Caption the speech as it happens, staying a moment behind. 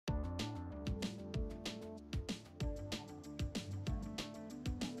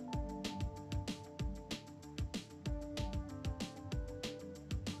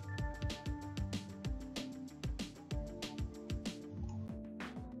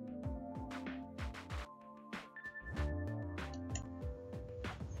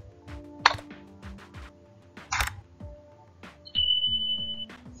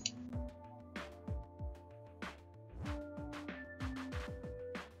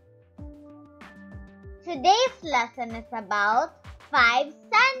Today's lesson is about 5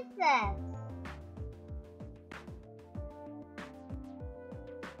 senses.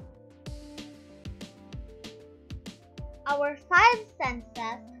 Our 5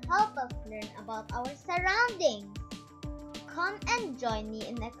 senses help us learn about our surroundings. Come and join me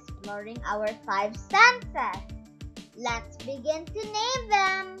in exploring our 5 senses. Let's begin to name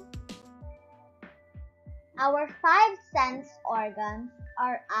them. Our 5 sense organs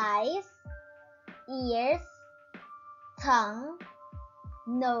are eyes, ears, tongue,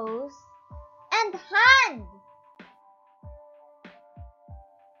 nose, and hand.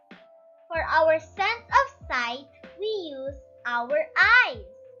 For our sense of sight, we use our eyes.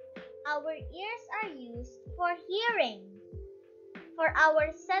 Our ears are used for hearing. For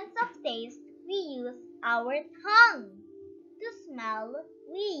our sense of taste, we use our tongue. To smell,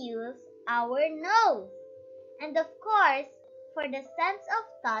 we use our nose. And of course, for the sense of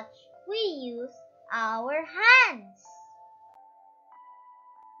touch, we use our hands.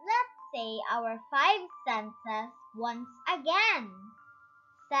 Let's say our 5 senses once again.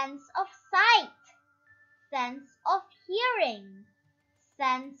 Sense of sight, sense of hearing,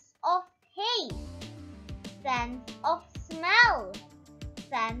 sense of taste, sense of smell,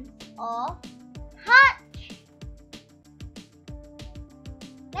 sense of touch.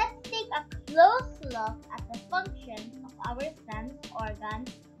 Let's take a close look at the functions of our sense organs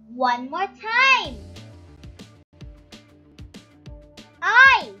one more time.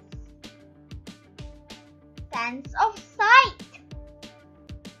 Eyes, sense of sight.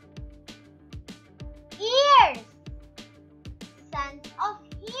 Ears, sense of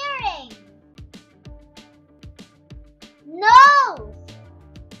hearing. Nose,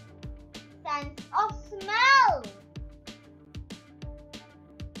 sense of smell.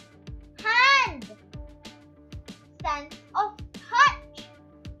 Hand, sense of touch.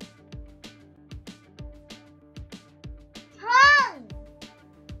 Tongue,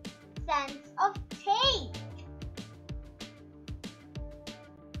 sense of taste.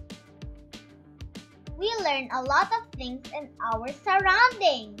 We learn a lot of things in our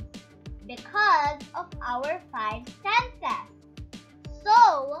surroundings because of our 5 senses.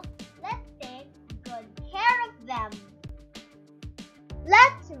 So, let's take good care of them.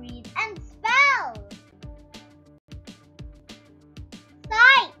 Let's read and spell.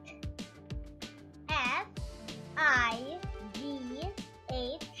 Sight, S-I-G-H-T,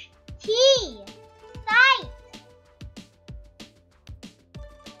 sight.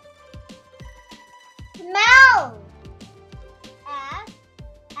 Smell,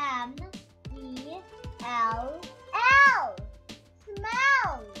 S-M-E-L-L,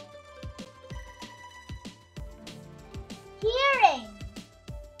 smell. Hearing,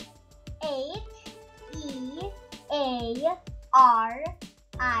 H-E-A-R-I-N-G,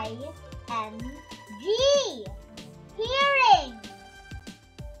 hearing.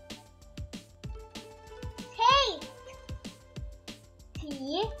 Taste,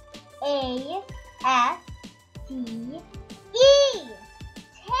 T-A-S-T-E,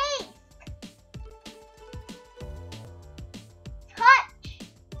 taste. Touch,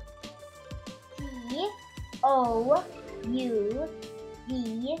 T-O-U-C-H,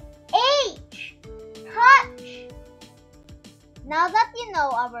 touch. Now that you know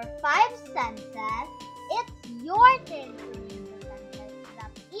our 5 senses, it's your turn to name the senses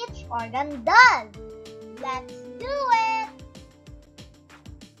that each organ does. Let's do it!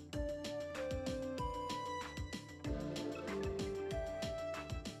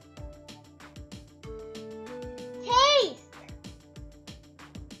 Taste,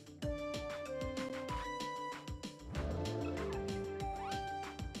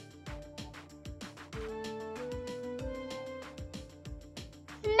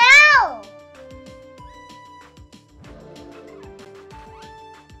 smell,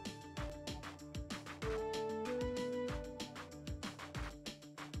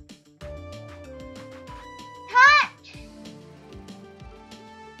 touch,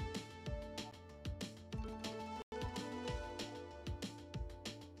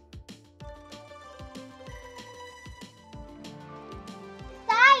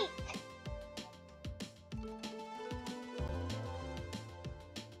 sight,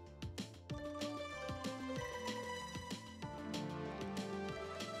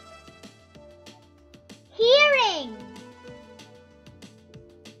 hearing.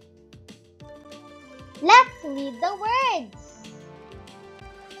 Let's read the words.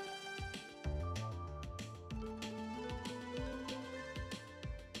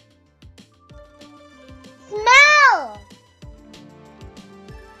 Smell,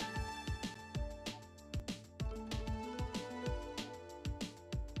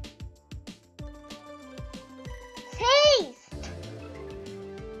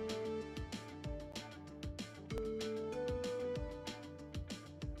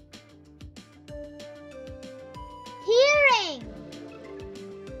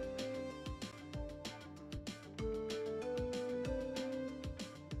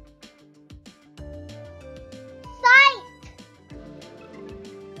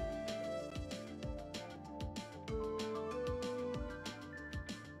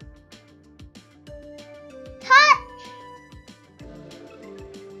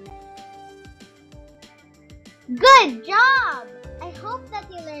 Good job! I hope that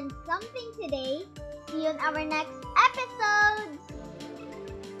you learned something today. See you in our next episodes!